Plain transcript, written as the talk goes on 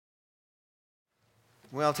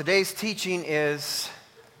Well, today's teaching is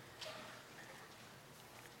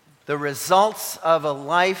the results of a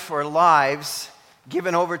life or lives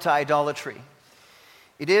given over to idolatry.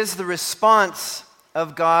 It is the response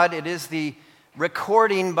of God, it is the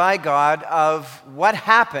recording by God of what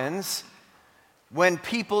happens when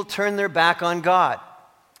people turn their back on God.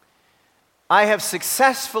 I have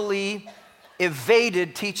successfully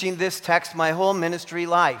evaded teaching this text my whole ministry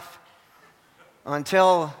life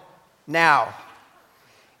until now.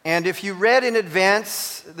 And if you read in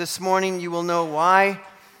advance this morning, you will know why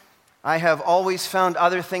I have always found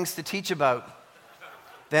other things to teach about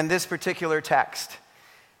than this particular text.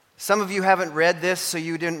 Some of you haven't read this, so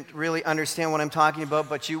you didn't really understand what I'm talking about,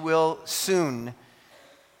 but you will soon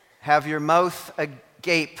have your mouth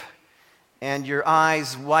agape and your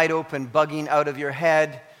eyes wide open, bugging out of your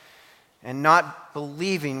head and not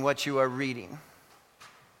believing what you are reading.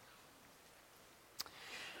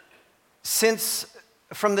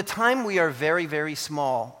 From the time we are very, very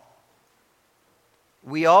small,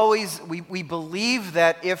 we believe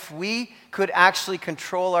that if we could actually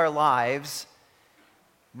control our lives,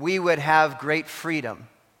 we would have great freedom.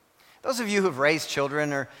 Those of you who have raised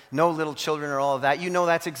children or know little children or all of that, you know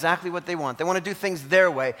that's exactly what they want. They want to do things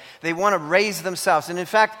their way. They want to raise themselves. And in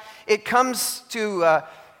fact, it comes to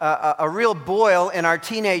a real boil in our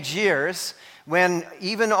teenage years when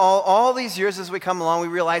even all these years as we come along, we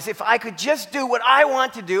realize if I could just do what I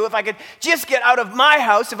want to do, if I could just get out of my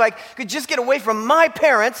house, if I could just get away from my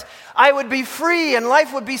parents, I would be free and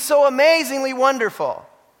life would be so amazingly wonderful.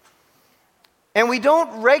 And we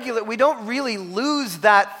don't really lose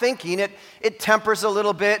that thinking. It tempers a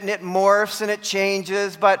little bit and it morphs and it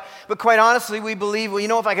changes, but quite honestly, we believe,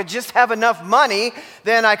 if I could just have enough money,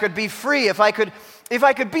 then I could be free. If I could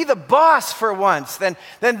be the boss for once, then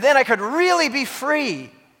I could really be free.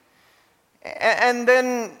 And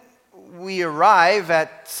then we arrive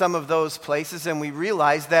at some of those places and we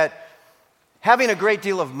realize that having a great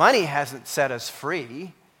deal of money hasn't set us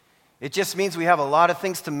free. It just means we have a lot of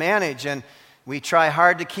things to manage and we try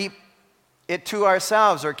hard to keep it to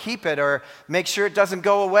ourselves or keep it or make sure it doesn't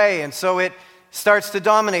go away. And so it starts to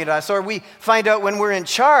dominate us. Or we find out when we're in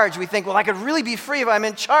charge, we think, I could really be free if I'm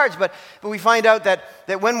in charge. But we find out that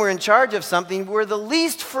when we're in charge of something, we're the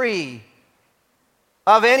least free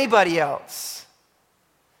of anybody else.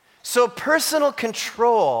 So personal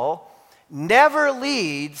control never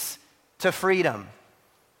leads to freedom.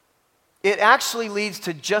 It actually leads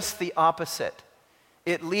to just the opposite.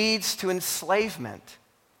 It leads to enslavement.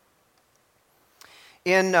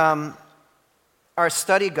 In our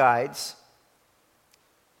study guides,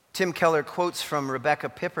 Tim Keller quotes from Rebecca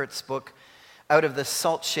Pippert's book, Out of the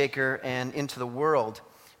Salt Shaker and Into the World,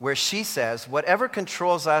 where she says, whatever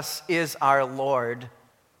controls us is our Lord.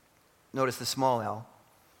 Notice the small l.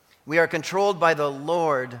 We are controlled by the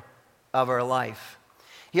Lord of our life.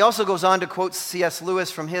 He also goes on to quote C.S. Lewis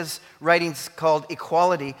from his writings called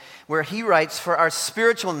Equality, where he writes, for our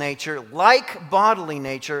spiritual nature, like bodily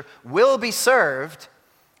nature, will be served,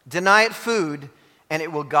 deny it food, and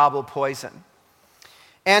it will gobble poison.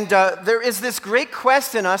 And there is this great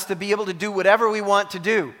quest in us to be able to do whatever we want to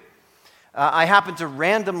do. I happened to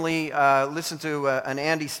randomly listen to an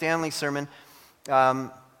Andy Stanley sermon.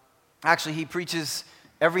 Actually, he preaches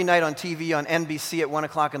every night on TV on NBC at 1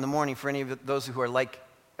 o'clock in the morning for any of those who are like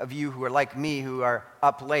me, who are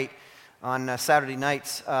up late on Saturday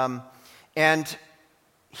nights. And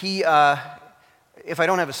he, if I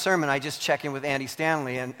don't have a sermon, I just check in with Andy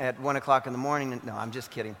Stanley at 1 o'clock in the morning. No, I'm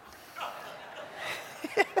just kidding.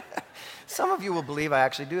 Some of you will believe I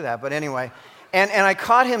actually do that, but anyway. And I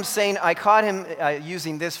caught him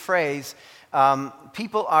using this phrase,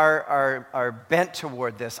 people are bent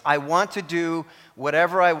toward this. I want to do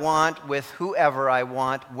whatever I want with whoever I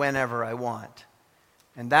want, whenever I want.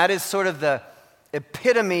 And that is sort of the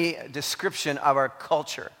epitome description of our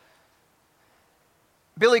culture.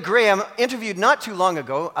 Billy Graham, interviewed not too long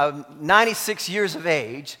ago, 96 years of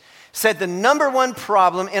age, said the number one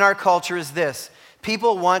problem in our culture is this: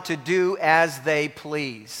 people want to do as they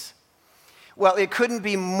please. Well, it couldn't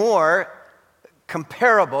be more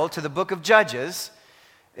comparable to the book of Judges.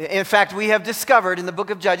 In fact, we have discovered in the book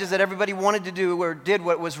of Judges that everybody wanted to do or did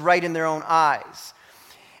what was right in their own eyes.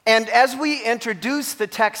 And as we introduce the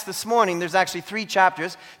text this morning, there's actually 3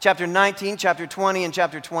 chapters, chapter 19, chapter 20, and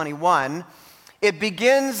chapter 21. It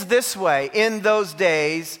begins this way: in those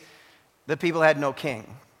days, the people had no king.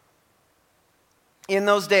 In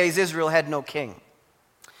those days, Israel had no king.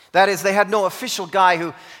 That is, they had no official guy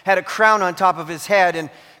who had a crown on top of his head and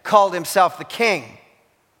called himself the king.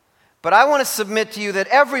 But I want to submit to you that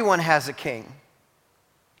everyone has a king.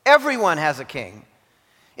 Everyone has a king.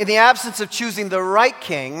 In the absence of choosing the right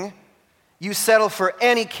king, you settle for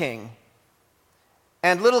any king.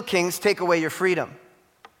 And little kings take away your freedom.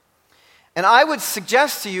 And I would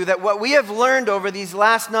suggest to you that what we have learned over these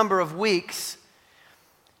last number of weeks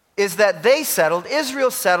is that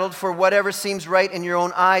Israel settled for whatever seems right in your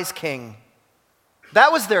own eyes, king.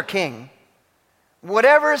 That was their king.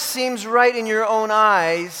 Whatever seems right in your own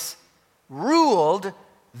eyes ruled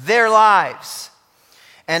their lives.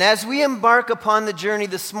 And as we embark upon the journey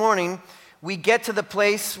this morning, we get to the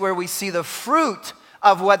place where we see the fruit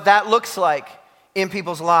of what that looks like in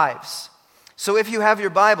people's lives. So if you have your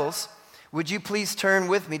Bibles, would you please turn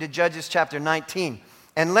with me to Judges chapter 19?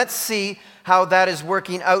 And let's see how that is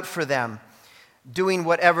working out for them, doing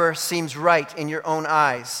whatever seems right in your own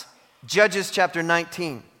eyes. Judges chapter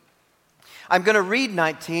 19. I'm going to read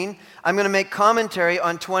 19. I'm going to make commentary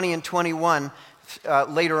on 20 and 21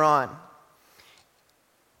 later on.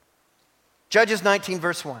 Judges 19,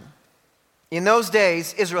 verse 1. In those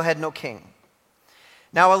days, Israel had no king.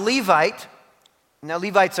 Now Levites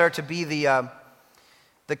are to be the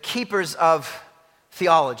keepers of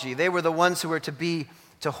theology. They were the ones who were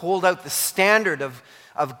to hold out the standard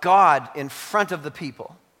of God in front of the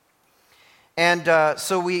people. And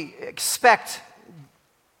so we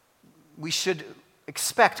should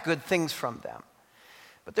expect good things from them.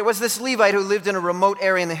 But there was this Levite who lived in a remote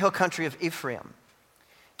area in the hill country of Ephraim.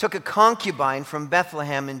 Took a concubine from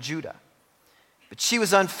Bethlehem in Judah. But she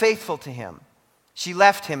was unfaithful to him. She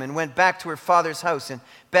left him and went back to her father's house in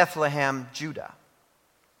Bethlehem, Judah.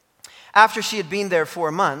 After she had been there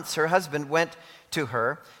 4 months, her husband went to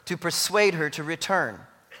her to persuade her to return.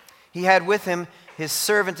 He had with him his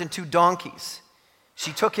servant and 2 donkeys.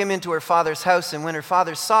 She took him into her father's house, and when her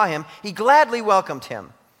father saw him, he gladly welcomed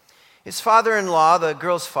him. His father-in-law, the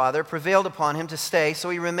girl's father, prevailed upon him to stay, so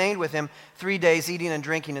he remained with him 3 days, eating and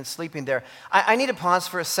drinking and sleeping there. I need to pause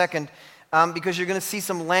for a second because you're going to see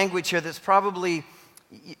some language here that's probably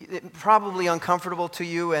uncomfortable to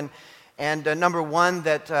you. And number one,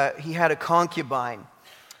 that he had a concubine.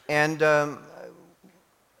 And the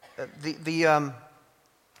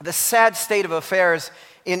sad state of affairs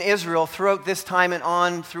in Israel throughout this time and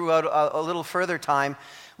on throughout a little further time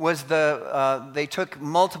was they took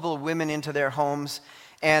multiple women into their homes,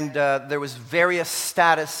 and there was various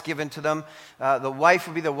status given to them. The wife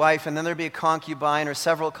would be the wife, and then there'd be a concubine or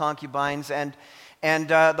several concubines, and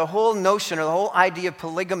the whole notion or the whole idea of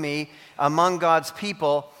polygamy among God's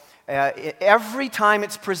people, every time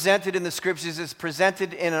it's presented in the scriptures, is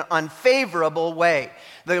presented in an unfavorable way.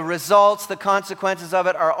 The results, the consequences of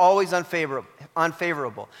it are always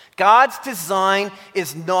unfavorable. God's design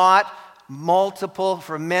is not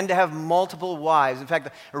for men to have multiple wives. In fact,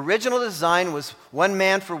 the original design was one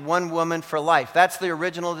man for one woman for life. That's the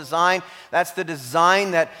original design. That's the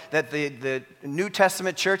design that the New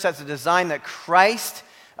Testament church, that's the design that Christ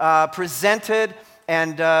presented.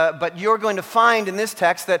 But you're going to find in this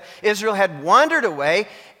text that Israel had wandered away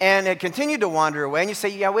and had continued to wander away. And you say,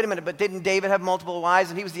 yeah, wait a minute, but didn't David have multiple wives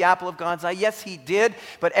and he was the apple of God's eye? Yes, he did.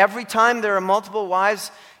 But every time there are multiple wives,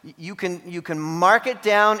 you can mark it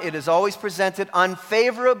down. It is always presented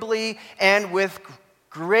unfavorably and with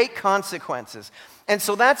great consequences. And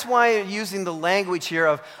so that's why using the language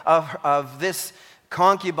here of this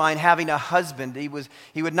concubine having a husband. He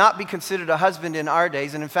would not be considered a husband in our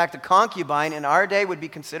days, and in fact, a concubine in our day would be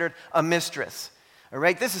considered a mistress. All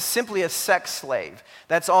right, this is simply a sex slave.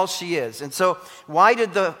 That's all she is. And so, why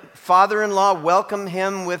did the father-in-law welcome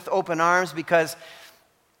him with open arms? Because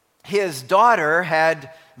his daughter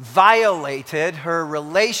had violated her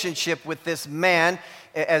relationship with this man,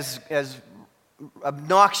 as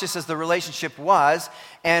obnoxious as the relationship was,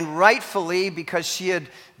 and rightfully, because she had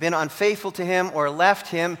been unfaithful to him or left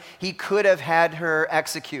him, he could have had her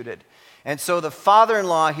executed. And so the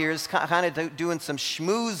father-in-law here is kind of doing some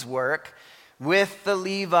schmooze work with the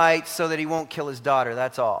Levite so that he won't kill his daughter.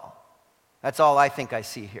 That's all. That's all I think I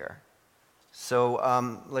see here.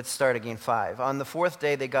 So let's start again, 5. On the 4th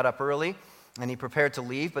day, they got up early, and he prepared to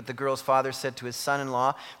leave, but the girl's father said to his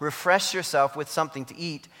son-in-law, "Refresh yourself with something to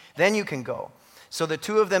eat, then you can go." So the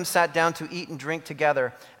 2 of them sat down to eat and drink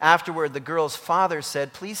together. Afterward, the girl's father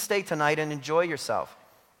said, "Please stay tonight and enjoy yourself."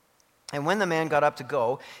 And when the man got up to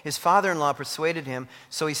go, his father-in-law persuaded him,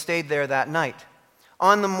 so he stayed there that night.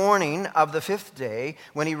 On the morning of the 5th day,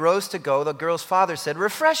 when he rose to go, the girl's father said,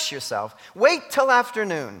 "Refresh yourself. Wait till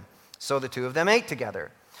afternoon." So the 2 of them ate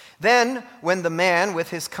together. Then, when the man with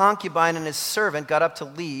his concubine and his servant got up to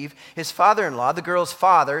leave, his father-in-law, the girl's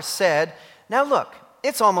father, said, "Now look,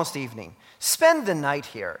 it's almost evening. Spend the night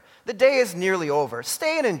here. The day is nearly over.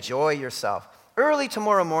 Stay and enjoy yourself. Early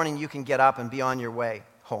tomorrow morning you can get up and be on your way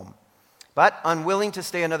home." But unwilling to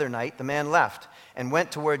stay another night, the man left and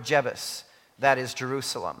went toward Jebus, that is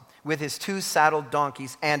Jerusalem, with his 2 saddled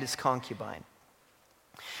donkeys and his concubine.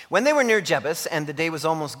 When they were near Jebus and the day was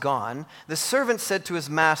almost gone, the servant said to his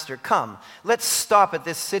master, "Come, let's stop at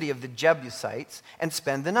this city of the Jebusites and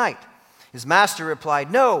spend the night." His master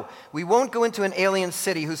replied, "No, we won't go into an alien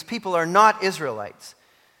city whose people are not Israelites.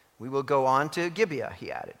 We will go on to Gibeah,"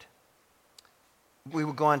 he added.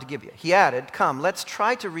 He added, "Come, let's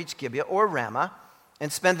try to reach Gibeah or Ramah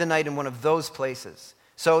and spend the night in one of those places."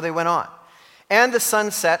 So they went on. And the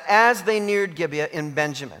sun set as they neared Gibeah in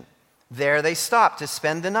Benjamin. There they stopped to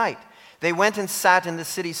spend the night. They went and sat in the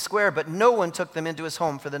city square, but no one took them into his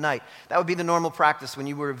home for the night. That would be the normal practice when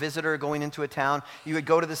you were a visitor going into a town. You would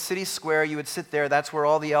go to the city square, you would sit there. That's where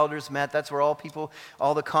all the elders met. That's where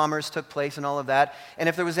all the commerce took place and all of that. And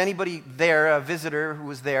if there was anybody there, a visitor who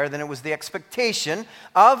was there, then it was the expectation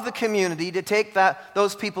of the community to take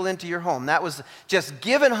those people into your home. That was just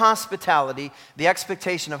given hospitality, the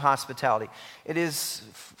expectation of hospitality. It is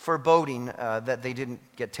foreboding that they didn't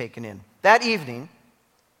get taken in. That evening,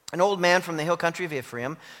 an old man from the hill country of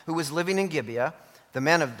Ephraim, who was living in Gibeah, the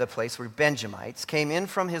men of the place were Benjamites, came in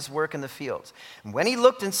from his work in the fields. And when he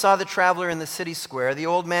looked and saw the traveler in the city square, the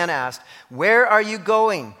old man asked, "Where are you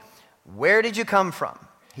going? Where did you come from?"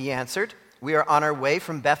 He answered, "We are on our way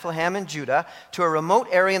from Bethlehem in Judah to a remote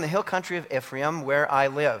area in the hill country of Ephraim where I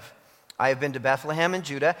live. I have been to Bethlehem in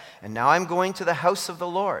Judah, and now I'm going to the house of the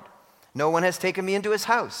Lord. No one has taken me into his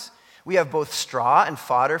house. We have both straw and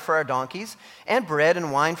fodder for our donkeys, and bread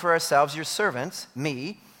and wine for ourselves, your servants,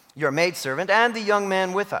 me, your maidservant, and the young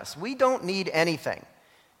man with us. We don't need anything."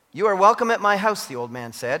 "You are welcome at my house," the old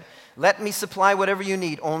man said. "Let me supply whatever you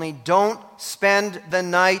need, only don't spend the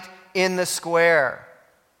night in the square."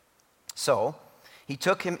 So he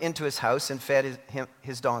took him into his house and fed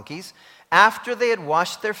his donkeys. After they had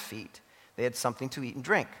washed their feet, they had something to eat and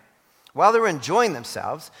drink. While they were enjoying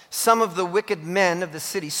themselves, some of the wicked men of the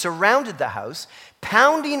city surrounded the house.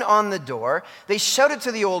 Pounding on the door, they shouted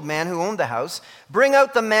to the old man who owned the house, "Bring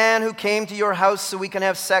out the man who came to your house so we can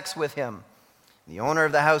have sex with him." The owner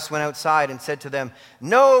of the house went outside and said to them,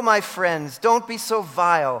 "No, my friends, don't be so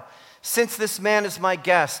vile. Since this man is my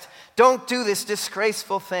guest, don't do this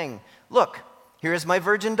disgraceful thing. Look, here is my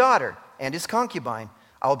virgin daughter and his concubine.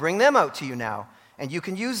 I'll bring them out to you now, and you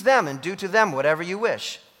can use them and do to them whatever you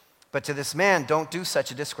wish. But to this man, don't do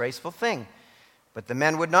such a disgraceful thing." But the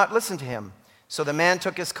men would not listen to him. So the man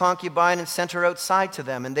took his concubine and sent her outside to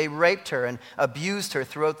them, and they raped her and abused her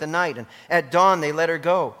throughout the night. And at dawn, they let her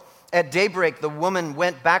go. At daybreak, the woman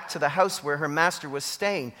went back to the house where her master was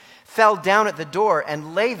staying, fell down at the door,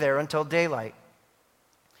 and lay there until daylight.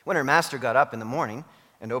 When her master got up in the morning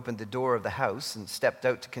and opened the door of the house and stepped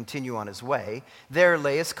out to continue on his way, there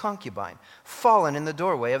lay his concubine, fallen in the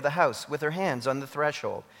doorway of the house with her hands on the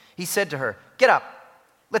threshold. He said to her, "Get up,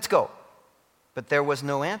 let's go." But there was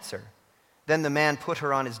no answer. Then the man put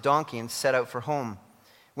her on his donkey and set out for home.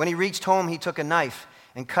 When he reached home, he took a knife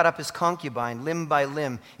and cut up his concubine limb by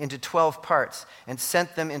limb into 12 parts and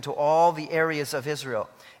sent them into all the areas of Israel.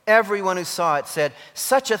 Everyone who saw it said,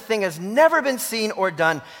 "Such a thing has never been seen or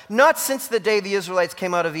done, not since the day the Israelites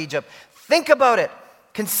came out of Egypt. Think about it.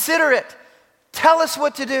 Consider it. Tell us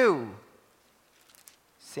what to do."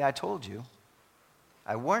 See, I told you.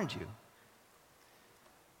 I warned you.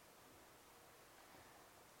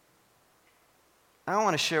 I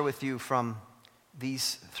want to share with you from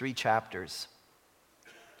these 3 chapters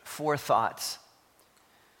 4 thoughts.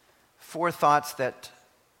 4 thoughts that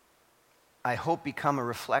I hope become a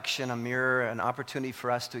reflection, a mirror, an opportunity for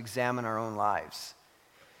us to examine our own lives.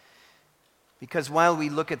 Because while we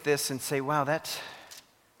look at this and say, wow,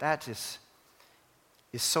 that is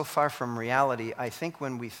so far from reality, I think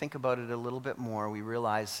when we think about it a little bit more, we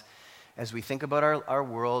realize as we think about our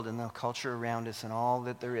world and the culture around us and all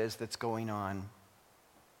that there is that's going on,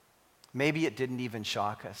 maybe it didn't even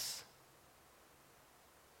shock us.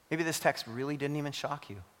 Maybe this text really didn't even shock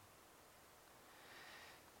you.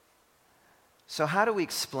 So how do we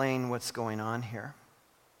explain what's going on here?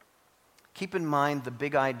 Keep in mind the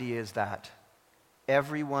big idea is that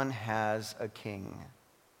everyone has a king.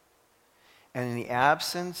 And in the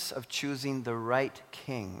absence of choosing the right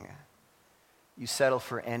king, you settle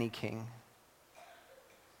for any king.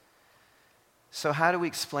 So how do we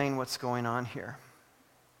explain what's going on here?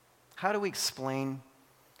 How do we explain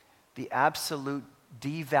the absolute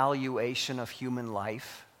devaluation of human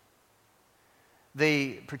life?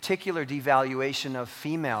 The particular devaluation of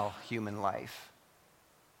female human life?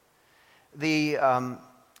 The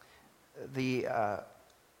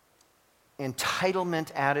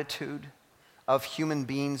entitlement attitude of human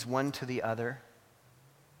beings one to the other?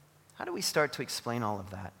 How do we start to explain all of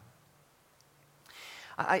that?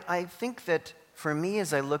 I think that for me,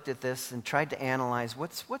 as I looked at this and tried to analyze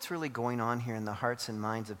what's really going on here in the hearts and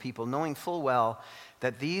minds of people, knowing full well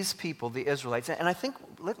that these people, the Israelites, and I think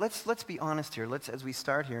let's be honest here. As we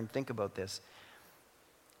start here and think about this,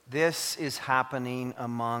 this is happening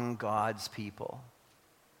among God's people.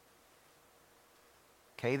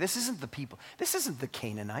 Okay, this isn't the people. This isn't the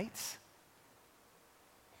Canaanites.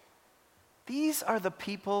 These are the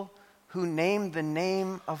people who name the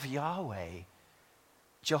name of Yahweh,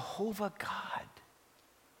 Jehovah God.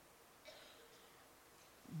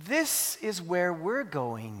 This is where we're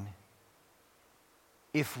going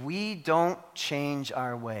if we don't change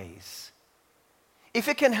our ways. If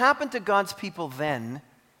it can happen to God's people then,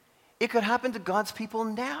 it could happen to God's people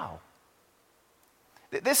now.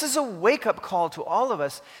 This is a wake-up call to all of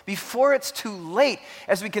us before it's too late,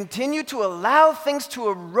 as we continue to allow things to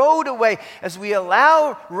erode away, as we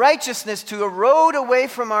allow righteousness to erode away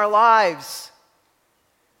from our lives.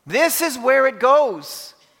 This is where it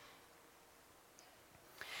goes.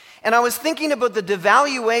 And I was thinking about the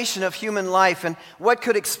devaluation of human life and what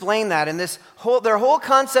could explain that, and their whole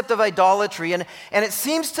concept of idolatry. And it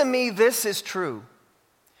seems to me this is true.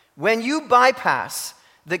 When you bypass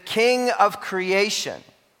the king of creation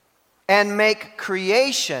and make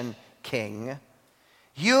creation king,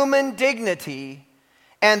 human dignity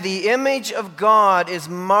and the image of God is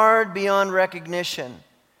marred beyond recognition.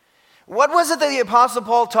 What was it that the Apostle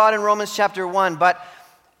Paul taught in Romans chapter 1? But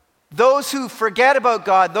those who forget about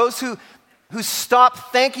God, those who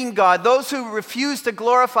stop thanking God, those who refuse to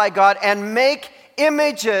glorify God and make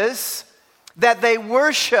images that they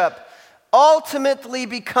worship, ultimately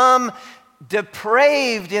become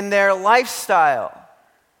depraved in their lifestyle.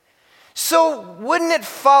 So wouldn't it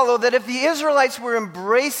follow that if the Israelites were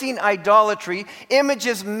embracing idolatry,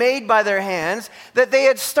 images made by their hands, that they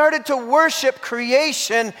had started to worship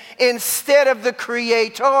creation instead of the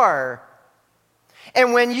Creator?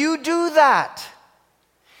 And when you do that,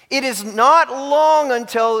 it is not long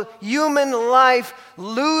until human life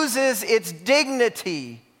loses its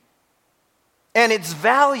dignity and its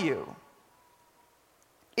value.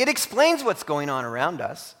 It explains what's going on around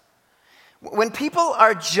us. When people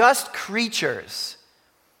are just creatures,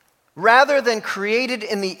 rather than created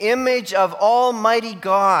in the image of Almighty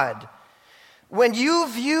God, when you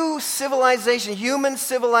view civilization, human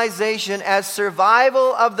civilization, as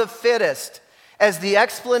survival of the fittest, as the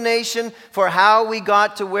explanation for how we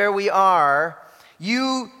got to where we are,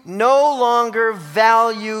 you no longer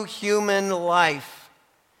value human life.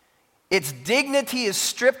 Its dignity is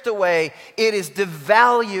stripped away. It is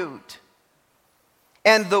devalued.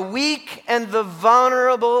 And the weak and the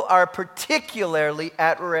vulnerable are particularly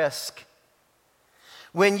at risk.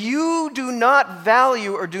 When you do not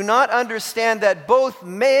value or do not understand that both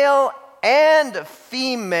male and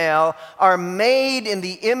female are made in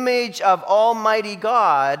the image of Almighty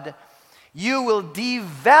God, you will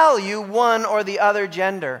devalue one or the other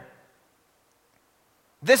gender.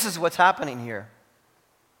 This is what's happening here.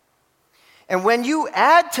 And when you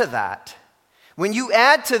add to that, when you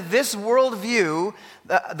add to this worldview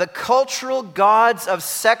the cultural gods of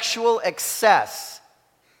sexual excess,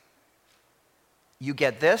 you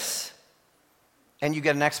get this, and you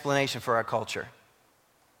get an explanation for our culture.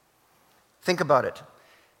 Think about it.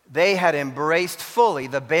 They had embraced fully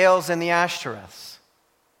the Baals and the Ashtoreths.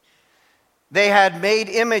 They had made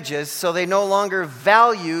images, so they no longer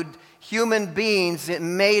valued human beings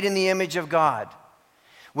made in the image of God.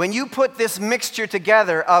 When you put this mixture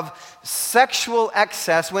together of sexual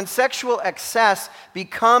excess, when sexual excess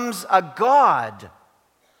becomes a god,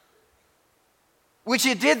 which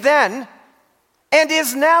it did then and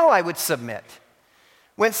is now, I would submit.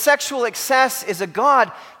 When sexual excess is a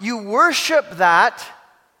god, you worship that,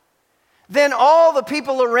 then all the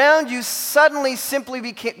people around you suddenly simply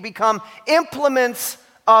become implements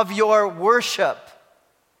of your worship.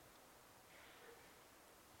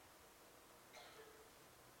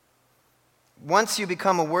 Once you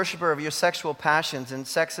become a worshiper of your sexual passions and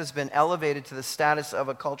sex has been elevated to the status of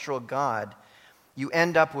a cultural god, you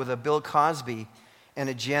end up with a Bill Cosby and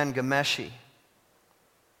a Jian Ghomeshi.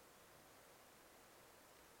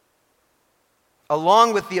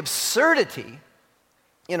 Along with the absurdity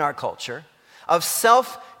in our culture of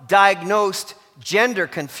self-diagnosed gender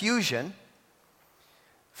confusion,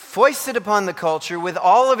 foisted upon the culture with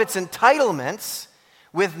all of its entitlements,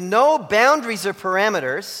 with no boundaries or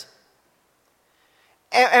parameters.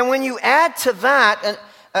 And when you add to that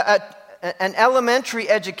an elementary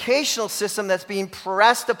educational system that's being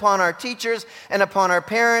pressed upon our teachers and upon our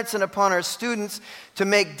parents and upon our students to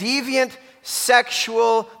make deviant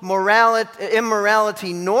sexual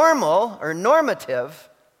immorality normal or normative,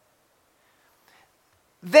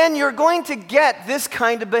 then you're going to get this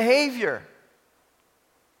kind of behavior.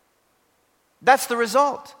 That's the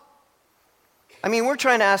result. I mean, we're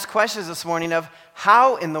trying to ask questions this morning of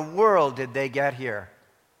how in the world did they get here?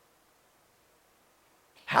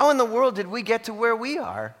 How in the world did we get to where we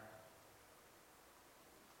are?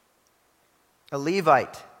 A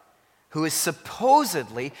Levite who is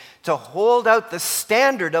supposedly to hold out the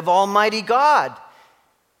standard of Almighty God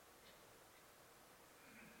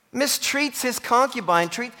mistreats his concubine,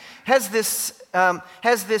 has this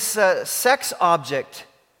sex object,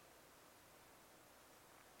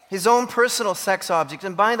 his own personal sex object.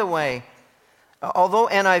 And by the way, although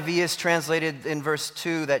NIV is translated in verse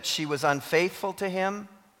 2 that she was unfaithful to him,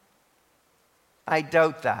 I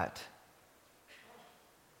doubt that.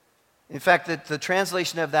 In fact, the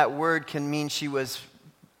translation of that word can mean she was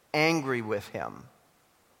angry with him.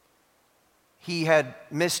 He had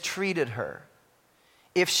mistreated her.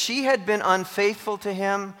 If she had been unfaithful to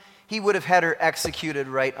him, he would have had her executed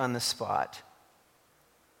right on the spot.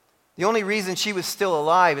 The only reason she was still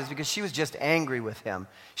alive is because she was just angry with him.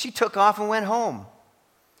 She took off and went home.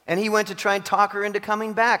 And he went to try and talk her into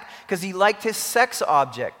coming back because he liked his sex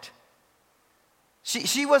object.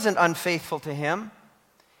 She wasn't unfaithful to him.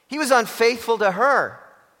 He was unfaithful to her.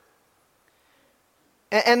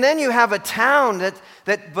 And then you have a town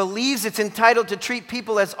that believes it's entitled to treat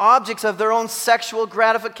people as objects of their own sexual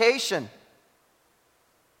gratification.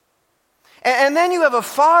 And then you have a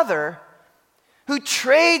father who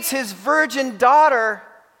trades his virgin daughter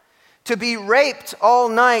to be raped all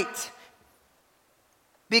night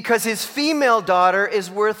because his female daughter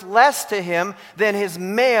is worth less to him than his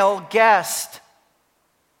male guest.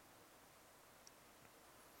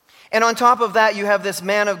 And on top of that, you have this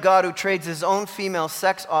man of God who trades his own female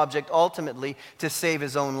sex object ultimately to save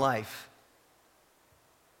his own life.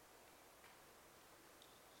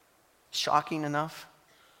 Shocking enough?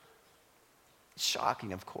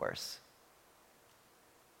 Shocking, of course.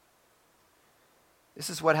 This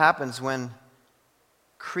is what happens when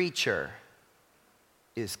creature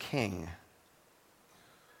is king.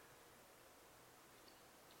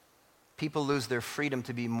 People lose their freedom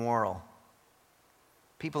to be moral.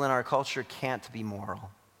 People in our culture can't be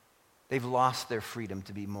moral. They've lost their freedom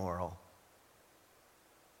to be moral.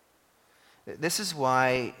 This is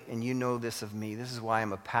why, and you know this of me, this is why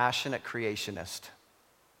I'm a passionate creationist.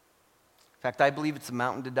 In fact, I believe it's a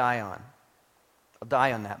mountain to die on. I'll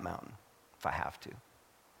die on that mountain if I have to.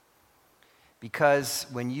 Because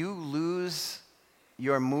when you lose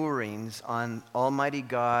your moorings on Almighty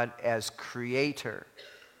God as creator,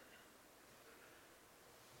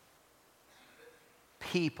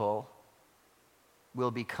 people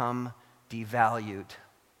will become devalued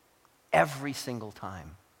every single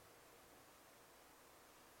time.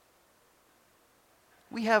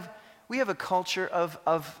 We have a culture of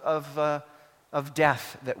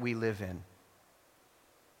death that we live in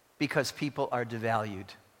because people are devalued.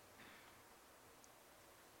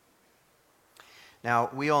 Now,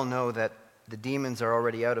 we all know that the demons are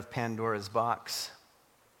already out of Pandora's box.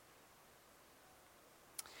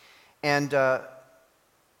 And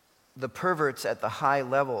the perverts at the high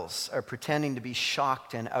levels are pretending to be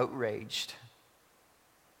shocked and outraged.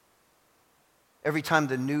 Every time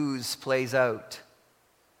the news plays out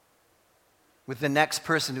with the next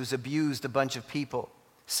person who's abused a bunch of people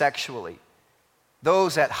sexually,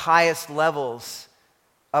 those at highest levels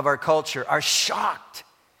of our culture are shocked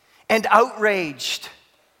and outraged.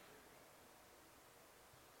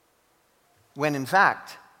 When in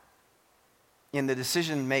fact, in the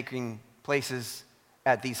decision-making places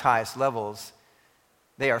at these highest levels,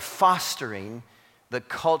 they are fostering the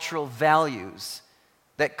cultural values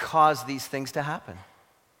that cause these things to happen.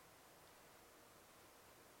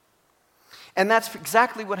 And that's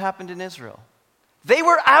exactly what happened in Israel. They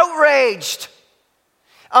were outraged.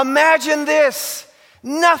 Imagine this.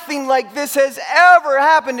 Nothing like this has ever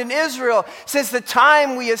happened in Israel since the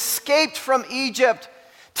time we escaped from Egypt.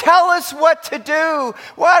 Tell us what to do.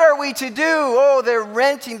 What are we to do? Oh, they're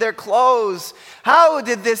renting their clothes. How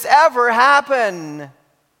did this ever happen?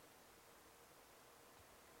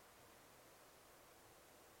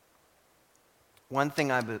 One thing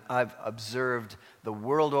I've observed the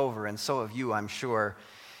world over, and so have you, I'm sure,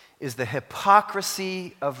 is the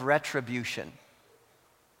hypocrisy of retribution.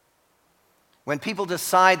 When people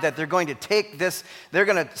decide that they're going to take this, they're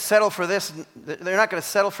going to settle for this, they're not going to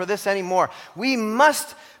settle for this anymore. We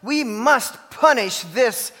must punish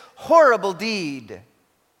this horrible deed.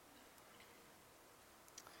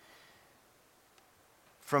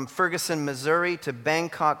 from Ferguson, Missouri to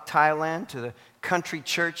Bangkok, Thailand to the country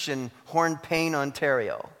church in Hornpain,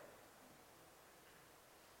 Ontario.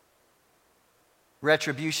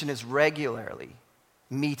 Retribution is regularly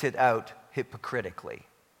meted out hypocritically.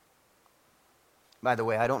 By the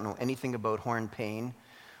way, I don't know anything about Hornpain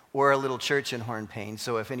or a little church in Hornpain,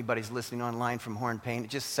 so if anybody's listening online from Hornpain, it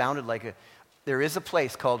just sounded like there is a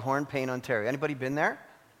place called Hornpain, Ontario. Anybody been there?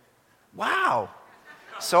 Wow.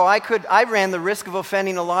 So I ran the risk of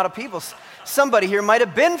offending a lot of people. Somebody here might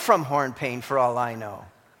have been from Hornpain for all I know.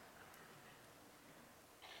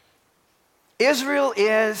 Israel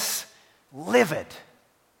is livid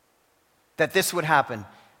that this would happen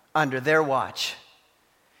under their watch.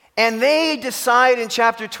 And they decide in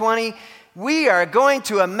chapter 20, we are going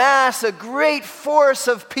to amass a great force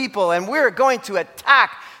of people and we're going to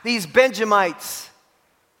attack these Benjamites.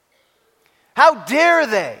 How dare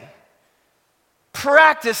they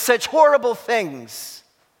practice such horrible things?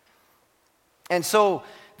 And so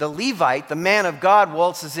the Levite, the man of God,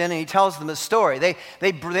 waltzes in and he tells them a story.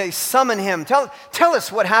 They summon him. Tell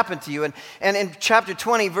us what happened to you. And in chapter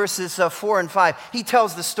 20, verses 4 and 5, he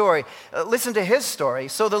tells the story. Listen to his story.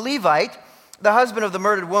 So the Levite, the husband of the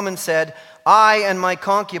murdered woman, said, I and my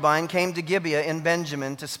concubine came to Gibeah in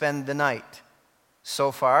Benjamin to spend the night.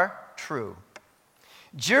 So far, true.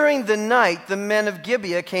 During the night, the men of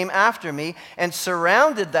Gibeah came after me and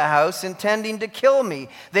surrounded the house, intending to kill me.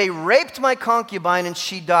 They raped my concubine and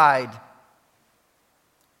she died.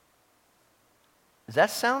 Does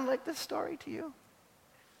that sound like this story to you?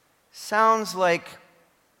 Sounds like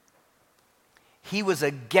he was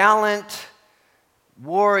a gallant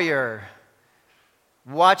warrior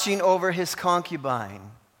watching over his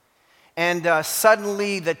concubine. And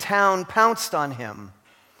suddenly the town pounced on him.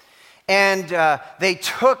 And they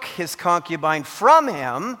took his concubine from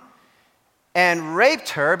him and raped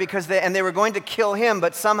her and they were going to kill him,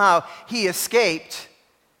 but somehow he escaped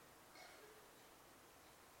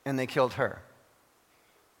and they killed her.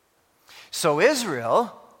 So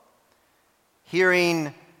Israel,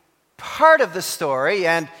 hearing part of the story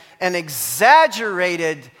and an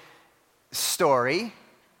exaggerated story,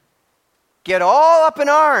 get all up in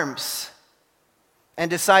arms and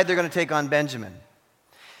decide they're going to take on Benjamin.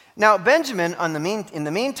 Now, Benjamin, in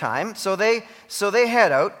the meantime, so they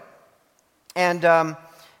head out, and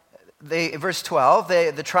verse 12,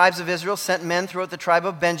 the tribes of Israel sent men throughout the tribe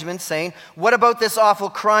of Benjamin, saying, what about this awful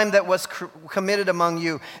crime that was committed among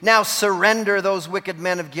you? Now surrender those wicked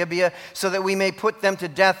men of Gibeah, so that we may put them to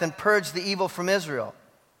death and purge the evil from Israel.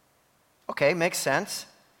 Okay, makes sense.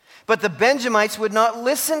 But the Benjamites would not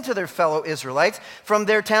listen to their fellow Israelites. From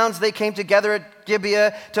their towns they came together at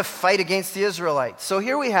Gibeah to fight against the Israelites. So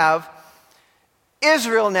here we have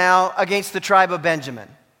Israel now against the tribe of Benjamin.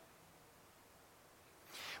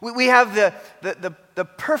 We have the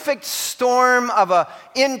perfect storm of an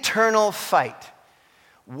internal fight.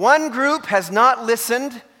 One group has not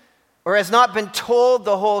listened or has not been told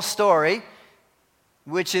the whole story,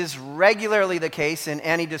 which is regularly the case in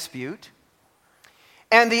any dispute.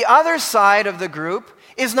 And the other side of the group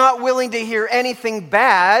is not willing to hear anything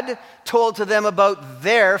bad told to them about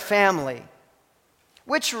their family,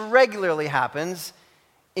 which regularly happens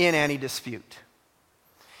in any dispute.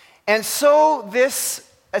 And so this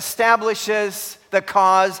establishes the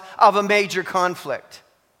cause of a major conflict.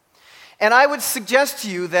 And I would suggest to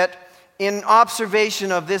you that in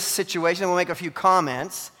observation of this situation, we'll make a few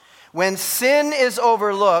comments. When sin is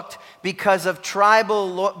overlooked because tribal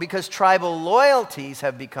loyalties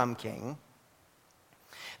have become king,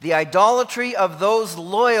 the idolatry of those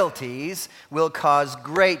loyalties will cause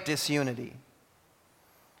great disunity.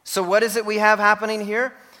 So what is it we have happening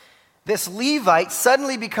here? This Levite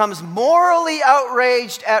suddenly becomes morally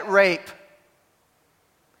outraged at rape,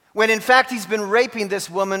 when in fact he's been raping this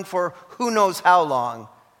woman for who knows how long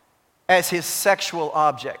as his sexual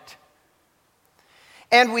object.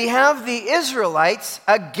 And we have the Israelites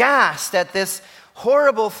aghast at this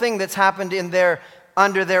horrible thing that's happened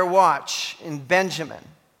under their watch in Benjamin.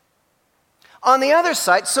 On the other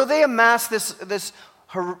side, so they amass this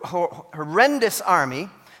horrendous army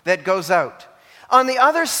that goes out. On the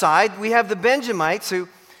other side, we have the Benjamites who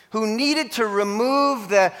needed to remove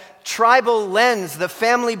the tribal lens, the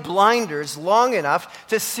family blinders, long enough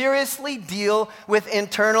to seriously deal with the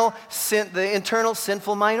internal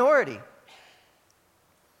sinful minority.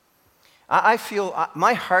 I feel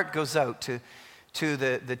my heart goes out to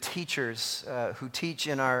the teachers who teach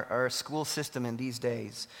in our school system in these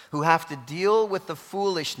days, who have to deal with the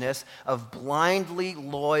foolishness of blindly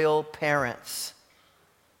loyal parents.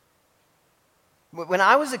 When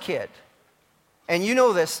I was a kid, and you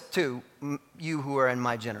know this too, you who are in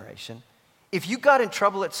my generation, if you got in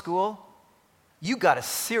trouble at school, you got a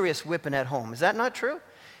serious whipping at home. Is that not true?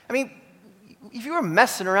 I mean, if you were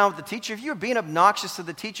messing around with the teacher, if you were being obnoxious to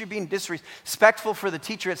the teacher, being disrespectful for the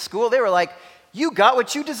teacher at school, they were like, you got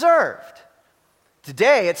what you deserved.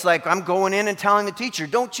 Today, it's like, I'm going in and telling the teacher,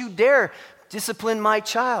 don't you dare discipline my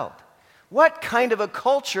child. What kind of a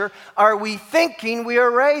culture are we thinking we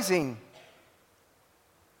are raising?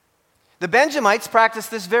 The Benjamites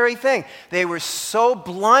practiced this very thing. They were so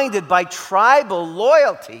blinded by tribal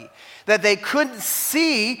loyalty that they couldn't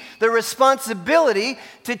see the responsibility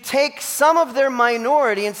to take some of their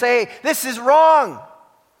minority and say, hey, this is wrong,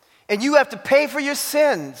 and you have to pay for your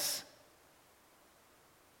sins.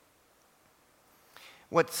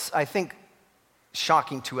 What's, I think,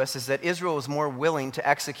 shocking to us is that Israel was more willing to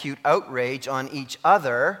execute outrage on each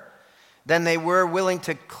other than they were willing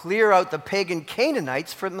to clear out the pagan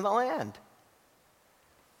Canaanites from the land.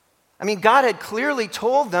 I mean, God had clearly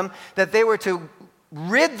told them that they were to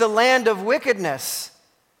rid the land of wickedness.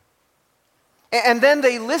 And then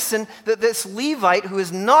they listen that this Levite, who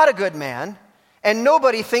is not a good man, and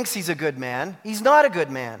nobody thinks he's a good man, he's not a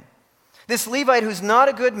good man. This Levite who's not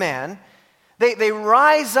a good man, they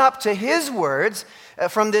rise up to his words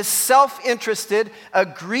from this self-interested,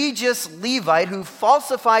 egregious Levite who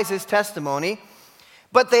falsifies his testimony,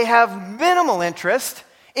 but they have minimal interest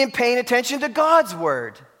in paying attention to God's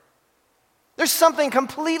word. There's something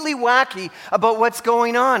completely wacky about what's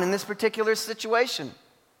going on in this particular situation.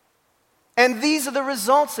 And these are the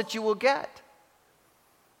results that you will get.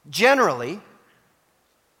 Generally,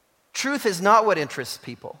 truth is not what interests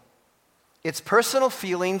people. It's personal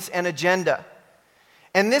feelings and agenda.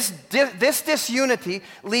 And this disunity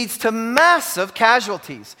leads to massive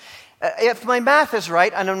casualties. If my math is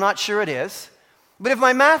right, and I'm not sure it is, but if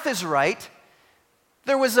my math is right,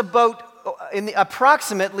 there was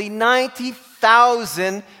approximately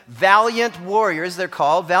 90,000 valiant warriors, they're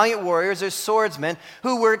called, valiant warriors or swordsmen,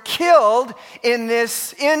 who were killed in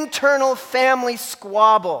this internal family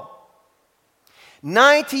squabble.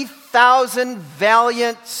 90,000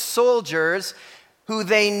 valiant soldiers who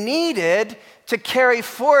they needed to carry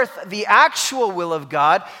forth the actual will of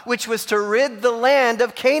God, which was to rid the land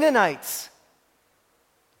of Canaanites.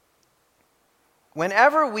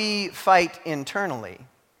 Whenever we fight internally,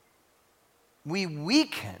 we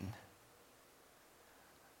weaken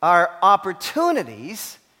our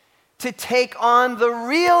opportunities to take on the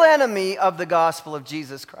real enemy of the gospel of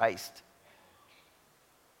Jesus Christ.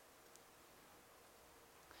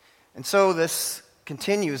 And so this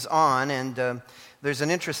continues on, and there's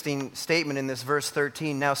an interesting statement in this verse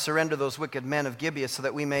 13. Now surrender those wicked men of Gibeah so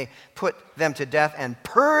that we may put them to death and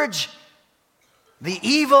purge the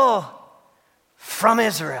evil from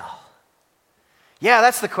Israel. Yeah,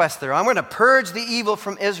 that's the quest there. I'm going to purge the evil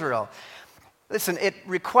from Israel. Listen, it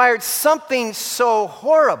required something so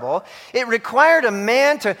horrible. It required a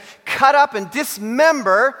man to cut up and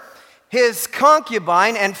dismember his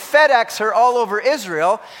concubine and FedEx her all over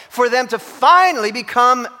Israel for them to finally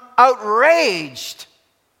become outraged.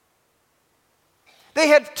 They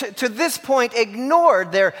had, to this point,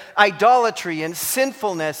 ignored their idolatry and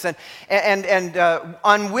sinfulness and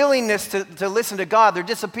unwillingness to listen to God, their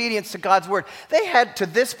disobedience to God's word. They had, to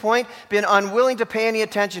this point, been unwilling to pay any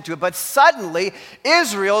attention to it. But suddenly,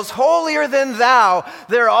 Israel's holier than thou.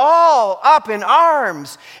 They're all up in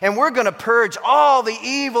arms, and we're going to purge all the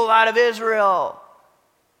evil out of Israel.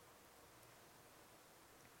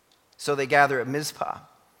 So they gather at Mizpah.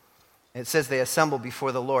 It says they assemble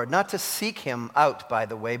before the Lord, not to seek him out, by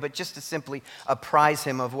the way, but just to simply apprise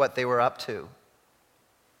him of what they were up to.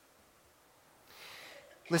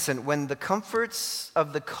 Listen, when the comforts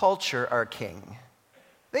of the culture are king,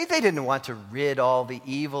 they didn't want to rid all the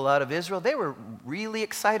evil out of Israel. They were really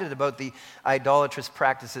excited about the idolatrous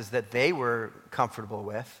practices that they were comfortable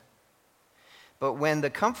with. But when the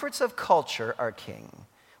comforts of culture are king,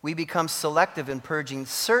 we become selective in purging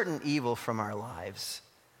certain evil from our lives.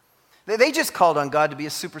 They just called on God to be a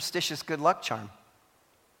superstitious good luck charm,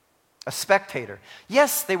 a spectator.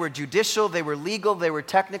 Yes, they were judicial, they were legal, they were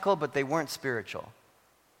technical, but they weren't spiritual.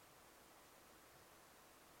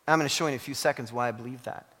 I'm going to show you in a few seconds why I believe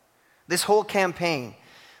that. This whole campaign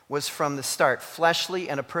was from the start fleshly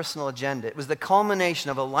and a personal agenda. It was the culmination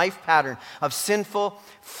of a life pattern of sinful,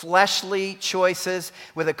 fleshly choices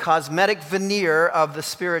with a cosmetic veneer of the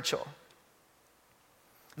spiritual.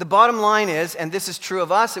 The bottom line is, and this is true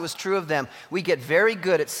of us, it was true of them, we get very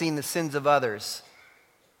good at seeing the sins of others,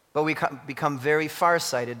 but we become very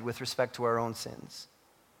farsighted with respect to our own sins.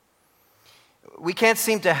 We can't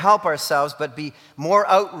seem to help ourselves but be more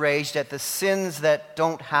outraged at the sins that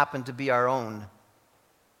don't happen to be our own.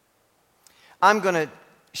 I'm going to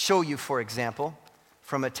show you, for example,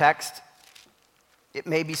 from a text. It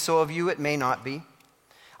may be so of you, it may not be.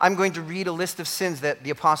 I'm going to read a list of sins that the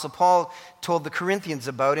Apostle Paul told the Corinthians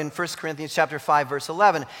about in 1 Corinthians chapter 5, verse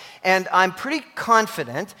 11. And I'm pretty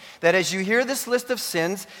confident that as you hear this list of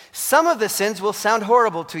sins, some of the sins will sound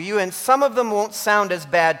horrible to you, and some of them won't sound as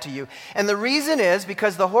bad to you. And the reason is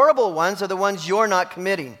because the horrible ones are the ones you're not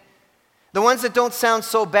committing. The ones that don't sound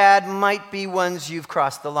so bad might be ones you've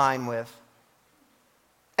crossed the line with.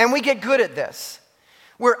 And we get good at this.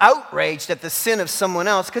 We're outraged at the sin of someone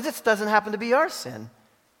else because it doesn't happen to be our sin.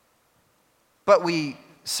 But we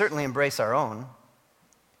certainly embrace our own.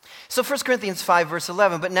 So 1 Corinthians 5, verse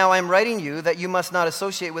 11, but now I'm writing you that you must not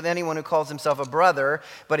associate with anyone who calls himself a brother,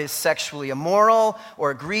 but is sexually immoral,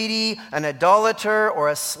 or greedy, an idolater, or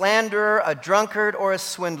a slanderer, a drunkard, or a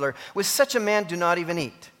swindler. With such a man do not even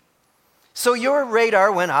eat. So your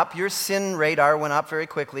radar went up, your sin radar went up very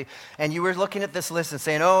quickly, and you were looking at this list and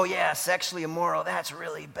saying, oh yeah, sexually immoral, that's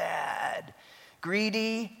really bad.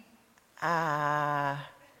 Greedy,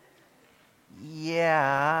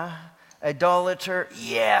 yeah. Idolater,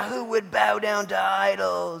 yeah, who would bow down to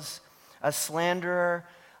idols? A slanderer,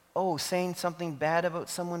 oh, saying something bad about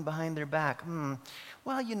someone behind their back.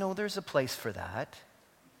 Well, you know, there's a place for that.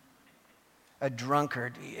 A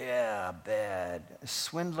drunkard, yeah, bad. A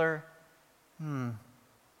swindler,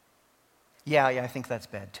 yeah, I think that's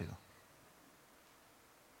bad too.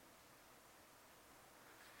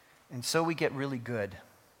 And so we get really good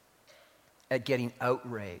at getting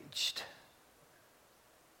outraged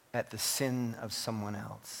at the sin of someone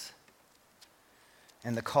else.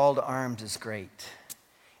 And the call to arms is great.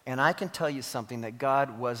 And I can tell you something, that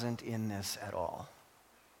God wasn't in this at all.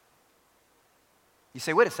 You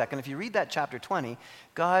say, wait a second, if you read that chapter 20,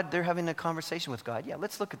 they're having a conversation with God. Yeah,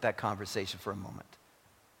 let's look at that conversation for a moment.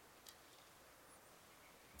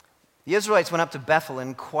 The Israelites went up to Bethel and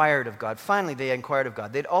inquired of God. Finally, they inquired of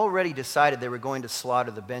God. They'd already decided they were going to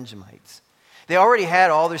slaughter the Benjamites. They already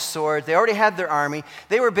had all their swords. They already had their army.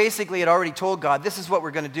 They had already told God, this is what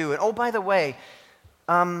we're going to do. And oh, by the way,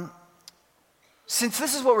 since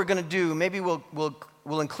this is what we're going to do, maybe we'll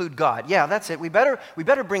include God. Yeah, that's it. We better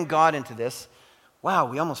bring God into this. Wow,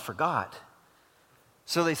 we almost forgot.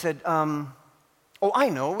 So they said, oh, I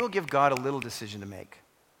know. We'll give God a little decision to make.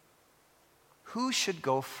 Who should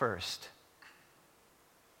go first?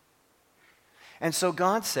 And so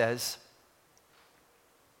God says,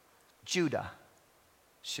 Judah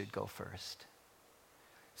should go first.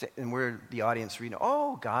 And we're the audience reading,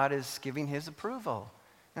 oh, God is giving his approval.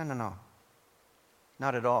 No.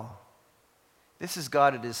 Not at all. This is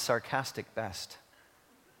God at his sarcastic best.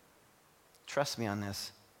 Trust me on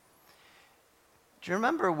this. Do you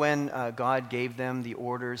remember when God gave them the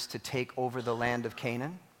orders to take over the land of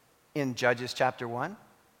Canaan in Judges chapter 1?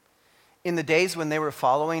 In the days when they were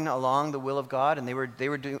following along the will of God and they were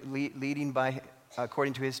leading by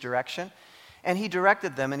according to his direction, and he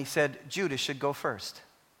directed them and he said, Judah should go first.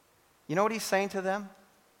 You know what he's saying to them?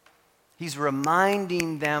 He's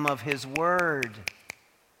reminding them of his word.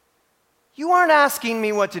 You aren't asking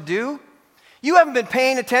me what to do. You haven't been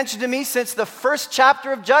paying attention to me since the first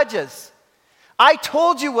chapter of Judges. I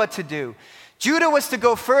told you what to do. Judah was to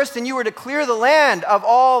go first, and you were to clear the land of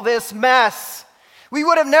all this mess. We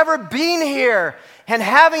would have never been here and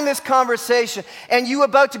having this conversation, and you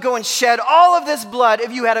about to go and shed all of this blood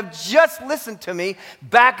if you had have just listened to me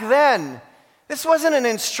back then. This wasn't an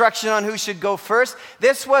instruction on who should go first.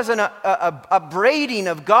 This was a upbraiding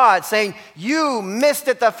of God saying, you missed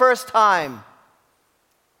it the first time.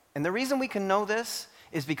 And the reason we can know this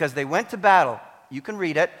is because they went to battle. You can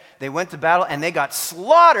read it. They went to battle and they got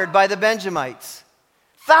slaughtered by the Benjamites.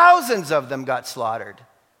 Thousands of them got slaughtered.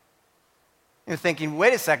 You're thinking,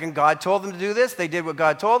 wait a second, God told them to do this. They did what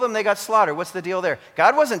God told them. They got slaughtered. What's the deal there?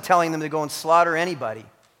 God wasn't telling them to go and slaughter anybody.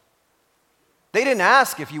 They didn't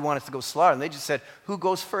ask if you wanted to go slaughter them. They just said, who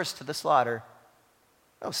goes first to the slaughter?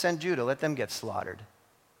 Oh, send Judah. Let them get slaughtered.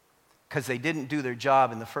 Because they didn't do their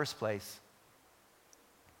job in the first place.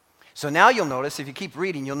 So now you'll notice, if you keep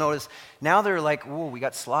reading, you'll notice now they're like, oh, we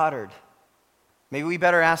got slaughtered. Maybe we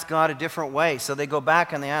better ask God a different way. So they go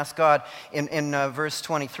back and they ask God in verse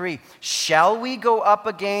 23, shall we go up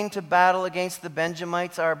again to battle against the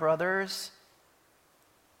Benjamites, our brothers?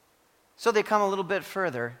 So they come a little bit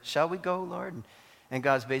further. Shall we go, Lord? And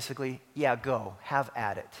God's basically, yeah, go. Have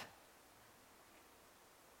at it.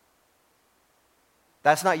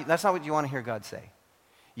 That's not what you want to hear God say.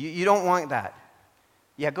 You don't want that.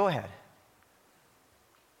 Yeah, go ahead.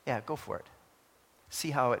 Yeah, go for it.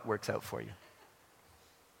 See how it works out for you.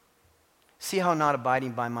 See how not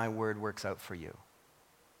abiding by my word works out for you.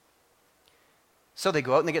 So they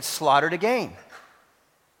go out and they get slaughtered again.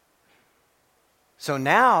 So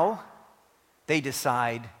now they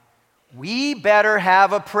decide, we better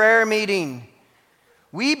have a prayer meeting.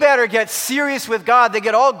 We better get serious with God. They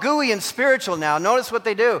get all gooey and spiritual now. Notice what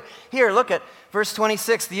they do. Here, look at verse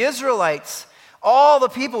 26. The Israelites, all the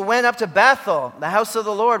people went up to Bethel, the house of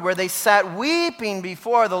the Lord, where they sat weeping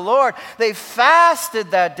before the Lord. They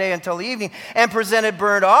fasted that day until evening and presented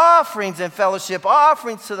burnt offerings and fellowship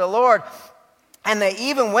offerings to the Lord. And they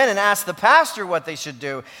even went and asked the pastor what they should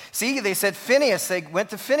do. See, they said Phinehas. They went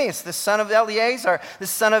to Phinehas, the son of Eleazar, the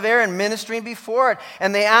son of Aaron, ministering before it.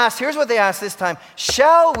 And they asked, here's what they asked this time: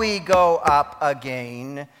 shall we go up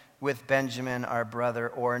again with Benjamin our brother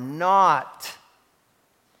or not?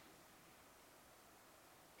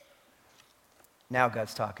 Now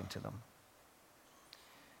God's talking to them.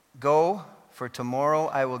 Go, for tomorrow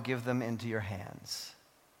I will give them into your hands.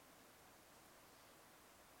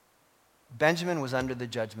 Benjamin was under the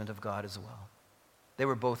judgment of God as well. They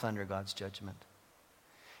were both under God's judgment.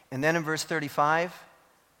 And then in verse 35,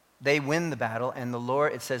 they win the battle, and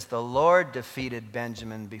it says, the Lord defeated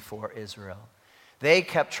Benjamin before Israel. They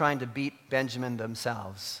kept trying to beat Benjamin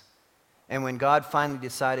themselves. And when God finally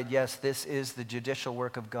decided, yes, this is the judicial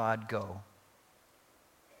work of God, go.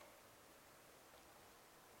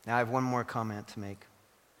 Now I have one more comment to make.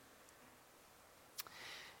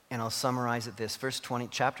 And I'll summarize it this.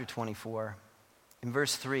 Chapter 24. In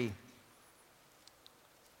verse 3,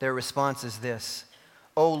 their response is this: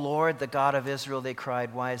 O Lord, the God of Israel, they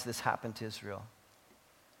cried, why has this happened to Israel?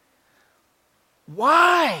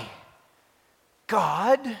 Why,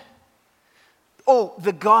 God? Oh,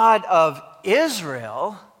 the God of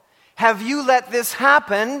Israel, have you let this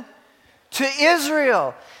happen to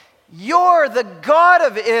Israel? You're the God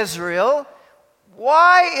of Israel.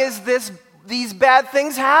 Why is these bad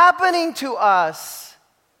things happening to us?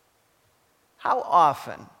 How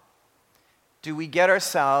often do we get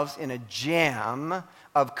ourselves in a jam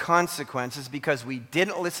of consequences because we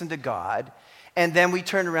didn't listen to God, and then we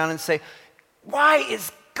turn around and say, why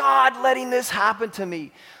is God letting this happen to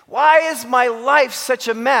me? Why is my life such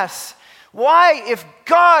a mess? Why, if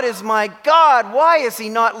God is my God, why is he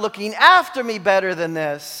not looking after me better than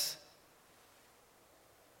this?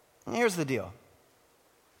 And here's the deal.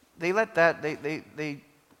 They let that, they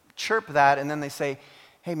chirp that, and then they say,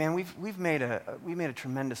 hey man, we've made a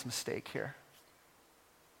tremendous mistake here.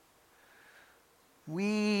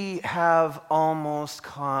 We have almost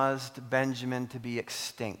caused Benjamin to be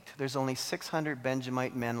extinct. There's only 600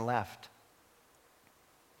 Benjamite men left.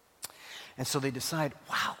 And so they decide,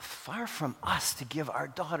 wow, far from us to give our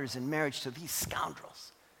daughters in marriage to these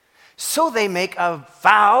scoundrels. So they make a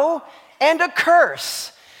vow and a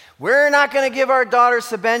curse. We're not going to give our daughters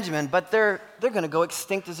to Benjamin, but they're going to go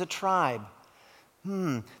extinct as a tribe.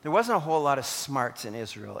 There wasn't a whole lot of smarts in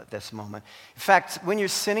Israel at this moment. In fact, when you're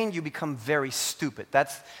sinning, you become very stupid.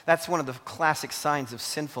 That's one of the classic signs of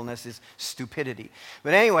sinfulness is stupidity.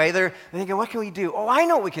 But anyway, they're thinking, what can we do? Oh, I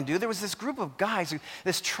know what we can do. There was this group of guys,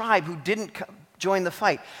 this tribe who didn't join the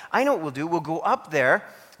fight. I know what we'll do. We'll go up there.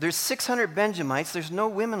 There's 600 Benjamites. There's no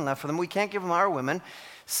women left for them. We can't give them our women.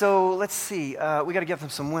 So let's see, we got to get them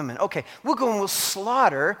some women. Okay, we'll go and we'll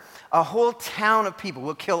slaughter a whole town of people.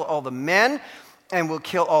 We'll kill all the men, and we'll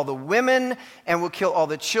kill all the women, and we'll kill all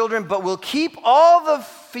the children, but we'll keep all the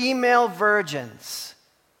female virgins.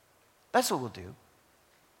 That's what we'll do.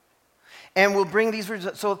 And we'll bring these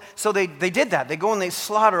virgins. So they did that. They go and they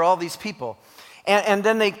slaughter all these people. And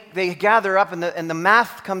then they gather up, and the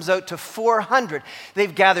math comes out to 400.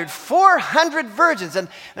 They've gathered 400 virgins, and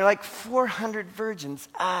they're like, 400 virgins.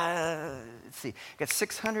 Let's see, got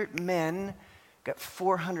 600 men, got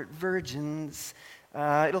 400 virgins.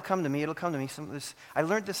 It'll come to me. Some of this, I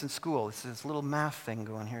learned this in school. It's this little math thing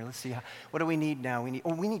going here. Let's see, what do we need now? We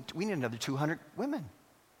need another 200 women.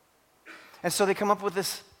 And so they come up with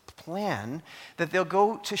this plan that they'll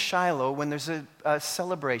go to Shiloh when there's a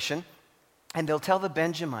celebration. And they'll tell the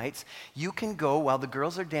Benjamites, you can go while the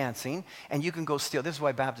girls are dancing, and you can go steal. This is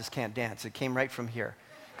why Baptists can't dance. It came right from here.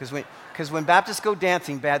 Because when Baptists go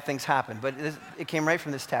dancing, bad things happen. But it came right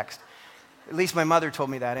from this text. At least my mother told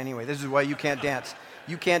me that anyway. This is why you can't dance.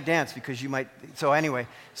 You can't dance because you might. So anyway,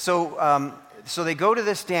 so they go to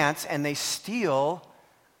this dance, and they steal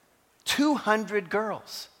 200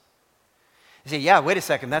 girls. You say, yeah, wait a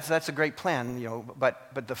second, that's a great plan,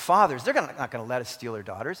 but the fathers, they're not going to let us steal their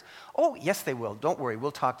daughters. Oh, yes, they will. Don't worry,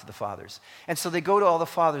 we'll talk to the fathers. And so they go to all the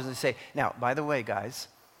fathers and they say, now, by the way, guys,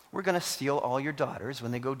 we're going to steal all your daughters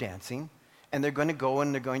when they go dancing, and they're going to go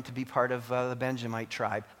and they're going to be part of the Benjamite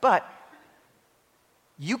tribe. But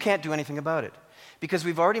you can't do anything about it, because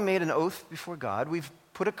we've already made an oath before God. We've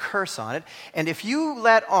put a curse on it. And if you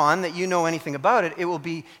let on that you know anything about it, it will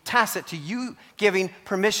be tacit to you giving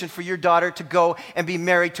permission for your daughter to go and be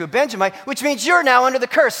married to a Benjamite, which means you're now under the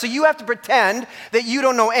curse. So you have to pretend that you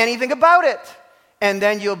don't know anything about it. And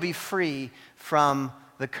then you'll be free from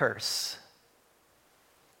the curse.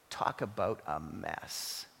 Talk about a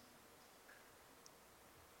mess.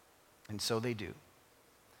 And so they do.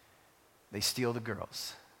 They steal the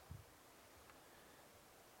girls.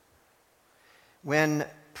 When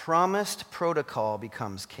promised protocol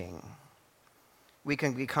becomes king, we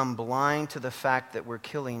can become blind to the fact that we're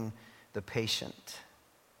killing the patient.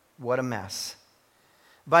 What a mess.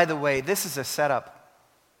 By the way, this is a setup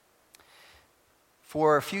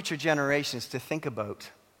for future generations to think about.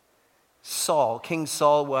 Saul, King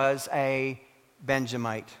Saul, was a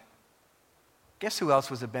Benjamite. Guess who else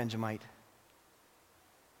was a Benjamite?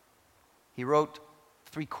 He wrote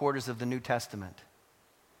 3/4 of the New Testament.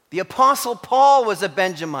 The Apostle Paul was a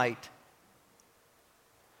Benjamite.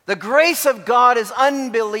 The grace of God is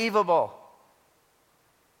unbelievable.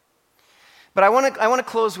 But I want to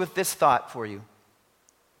close with this thought for you.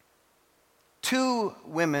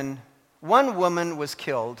 1 woman was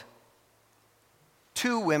killed.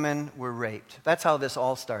 2 women were raped. That's how this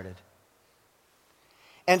all started.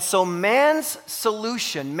 And so man's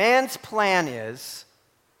solution, man's plan is,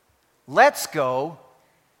 let's go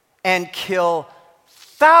and kill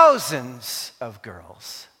thousands of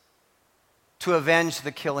girls to avenge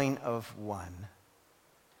the killing of 1.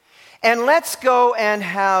 And let's go and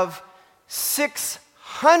have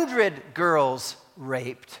 600 girls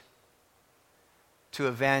raped to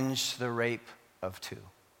avenge the rape of 2.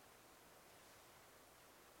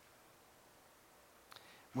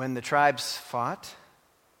 When the tribes fought,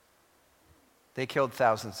 they killed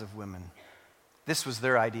thousands of women. This was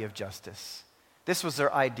their idea of justice. This was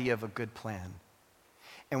their idea of a good plan.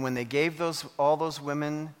 And when they gave all those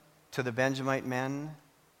women to the Benjamite men,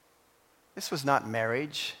 this was not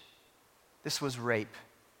marriage. This was rape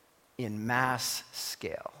in mass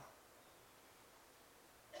scale.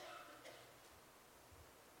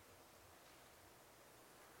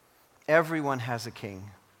 Everyone has a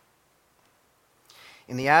king.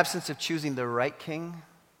 In the absence of choosing the right king,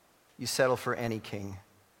 you settle for any king.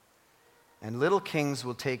 And little kings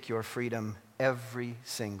will take your freedom every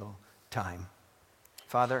single time.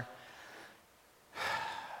 Father,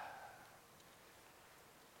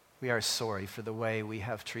 we are sorry for the way we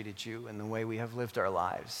have treated you and the way we have lived our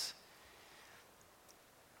lives.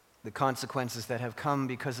 The consequences that have come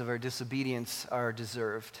because of our disobedience are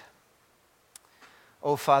deserved.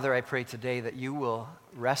 Oh, Father, I pray today that you will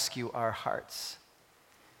rescue our hearts.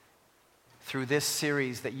 Through this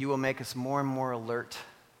series, that you will make us more and more alert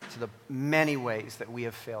to the many ways that we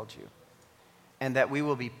have failed you. And that we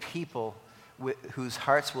will be people whose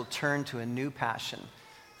hearts will turn to a new passion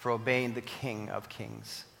for obeying the King of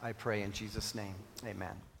Kings. I pray in Jesus' name,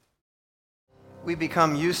 amen. We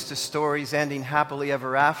become used to stories ending happily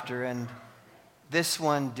ever after, and this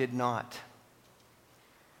one did not.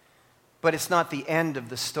 But it's not the end of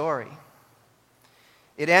the story.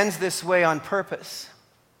 It ends this way on purpose.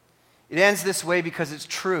 It ends this way because it's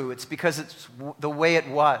true. It's because it's the way it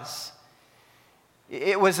was.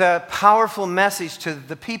 It was a powerful message to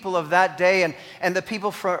the people of that day and the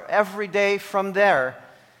people for every day from there,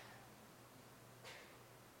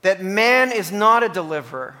 that man is not a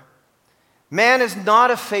deliverer. Man is not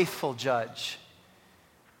a faithful judge.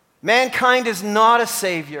 Mankind is not a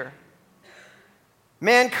savior.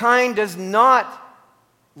 Mankind does not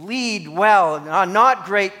lead well, are not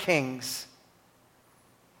great kings.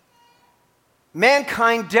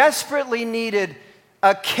 Mankind desperately needed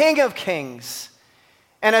a King of Kings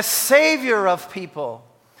and a Savior of people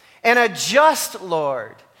and a just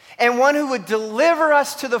Lord and one who would deliver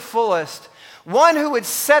us to the fullest, one who would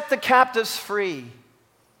set the captives free.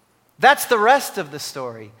 That's the rest of the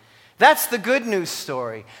story. That's the good news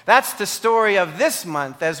story. That's the story of this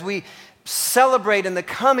month as we celebrate in the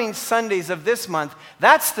coming Sundays of this month.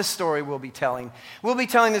 That's the story we'll be telling. We'll be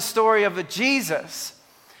telling the story of a Jesus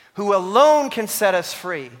who alone can set us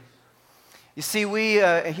free. You see,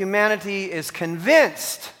 humanity is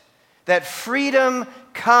convinced that freedom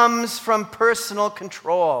comes from personal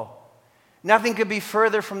control. Nothing could be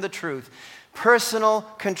further from the truth. Personal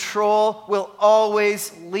control will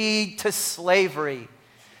always lead to slavery.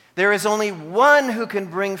 There is only one who can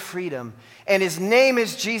bring freedom, and his name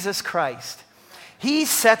is Jesus Christ. He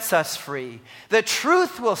sets us free. The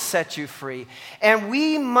truth will set you free. And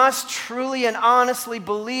we must truly and honestly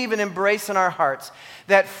believe and embrace in our hearts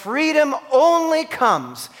that freedom only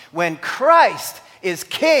comes when Christ is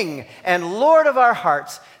King and Lord of our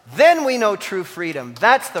hearts. Then we know true freedom.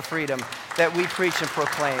 That's the freedom that we preach and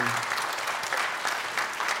proclaim.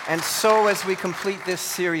 And so as we complete this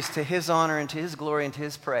series to his honor and to his glory and to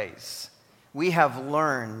his praise, we have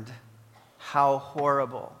learned how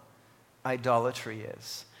horrible idolatry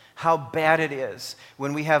is. How bad it is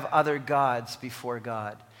when we have other gods before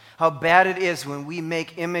God. How bad it is when we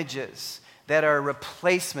make images that are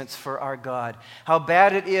replacements for our God. How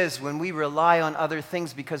bad it is when we rely on other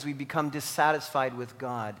things because we become dissatisfied with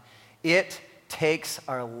God. It takes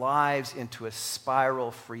our lives into a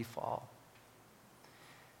spiral free fall.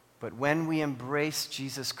 But when we embrace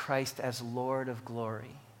Jesus Christ as Lord of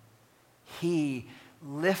glory, he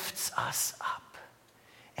lifts us up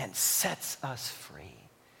and sets us free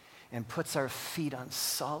and puts our feet on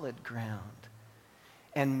solid ground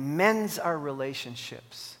and mends our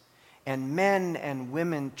relationships. And men and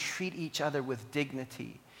women treat each other with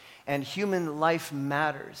dignity. And human life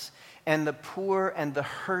matters. And the poor and the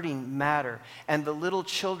hurting matter. And the little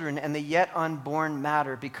children and the yet unborn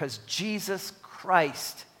matter, because Jesus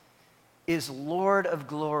Christ is Lord of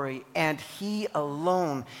glory, and he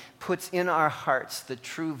alone puts in our hearts the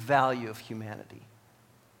true value of humanity.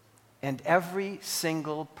 And every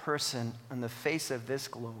single person on the face of this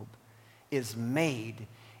globe is made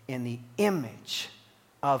in the image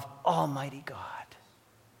of Almighty God.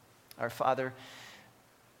 Our Father,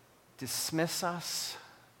 dismiss us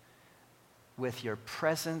with your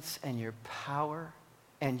presence and your power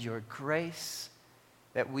and your grace,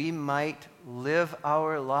 that we might live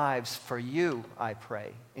our lives for you, I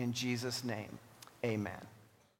pray, in Jesus' name. Amen.